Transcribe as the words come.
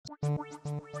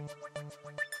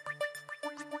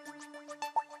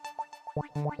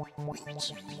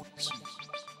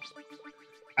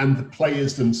And the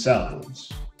players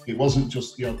themselves, it wasn't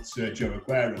just the odd Sergio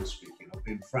Aguero speaking up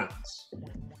in France.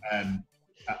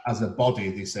 As a body,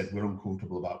 they said, we're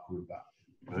uncomfortable about coming back.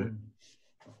 Right?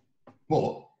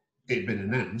 But it had been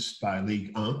announced by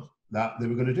Ligue 1 that they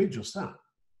were going to do just that.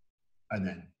 And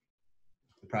then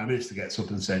the Prime Minister gets up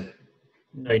and said,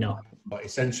 no. But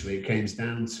essentially it came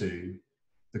down to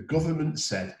the government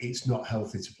said it's not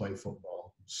healthy to play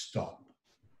football. Stop.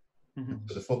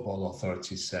 So the football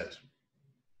authorities said,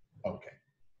 okay.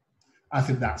 I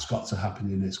think that's got to happen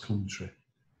in this country.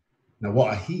 Now,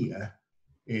 what I hear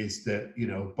is that,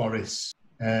 Boris,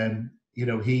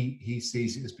 he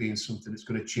sees it as being something that's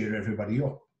going to cheer everybody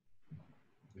up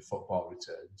if football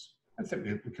returns. I think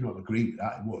we can all agree with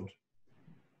that, it would.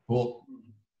 But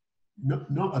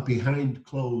not a behind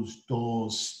closed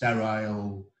doors,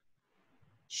 sterile,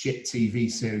 shit TV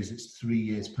series that's 3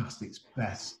 years past its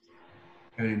best,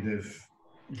 kind of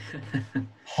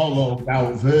hollowed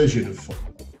out version of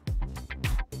football.